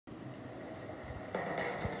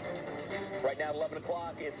Right now at 11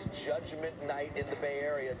 o'clock, it's Judgment Night in the Bay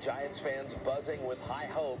Area. Giants fans buzzing with high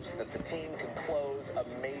hopes that the team can close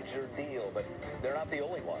a major deal, but they're not the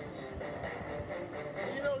only ones.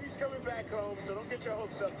 You know he's coming back home, so don't get your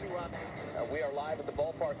hopes up too high. We are live at the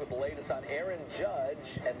ballpark with the latest on Aaron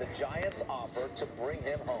Judge and the Giants' offer to bring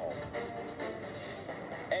him home.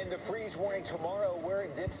 And the freeze warning tomorrow, where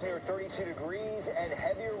it dips near 32 degrees and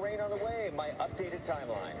heavier rain on the way. My updated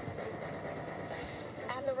timeline.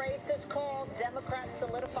 And the race is called. Democrats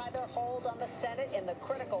solidify their hold on the Senate in the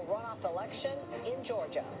critical runoff election in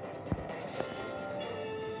Georgia.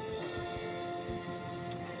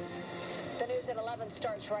 The news at 11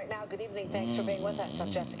 starts right now. Good evening. Thanks for being with us. I'm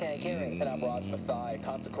Jessica Aguirre. And I'm Raj Mathai. A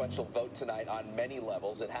consequential vote tonight on many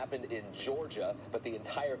levels. It happened in Georgia, but the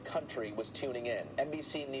entire country was tuning in.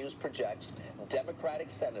 NBC News projects Democratic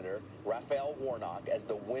Senator Raphael Warnock as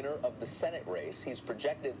the winner of the Senate race. He's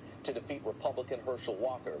projected to defeat Republican Herschel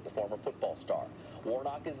Walker, the former football star.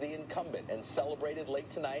 Warnock is the incumbent and celebrated late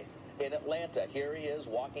tonight in Atlanta. Here he is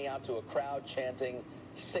walking out to a crowd chanting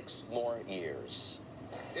 6 more years.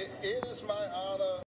 It is my honor